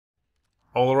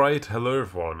Alright, hello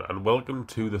everyone, and welcome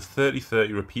to the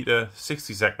 3030 repeater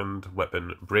 60-second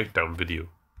weapon breakdown video.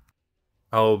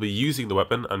 I'll be using the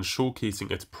weapon and showcasing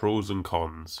its pros and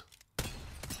cons.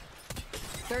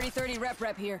 3030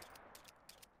 rep here.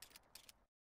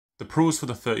 The pros for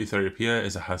the 3030 repeater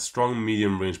is it has strong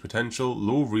medium range potential,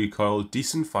 low recoil,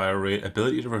 decent fire rate,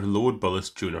 ability to reload bullets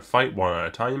during a fight one at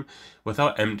a time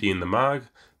without emptying the mag,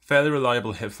 fairly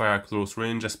reliable hipfire at close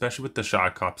range, especially with the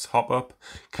Shattercap's hop-up,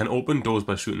 can open doors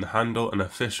by shooting the handle, and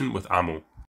efficient with ammo.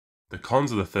 The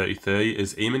cons of the 3030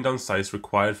 is aiming down sights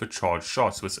required for charged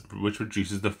shots, which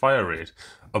reduces the fire rate,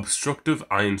 obstructive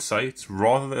iron sights,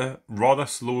 rather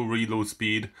slow reload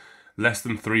speed, less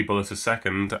than 3 bullets a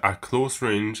second, at close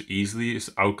range easily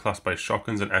is outclassed by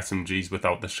shotguns and SMGs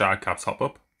without the Shattercap's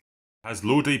hop-up, has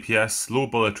low DPS, slow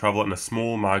bullet travel, and a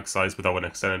small mag size without an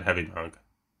extended heavy mag.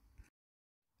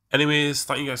 Anyways,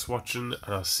 thank you guys for watching,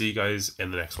 and I'll see you guys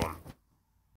in the next one.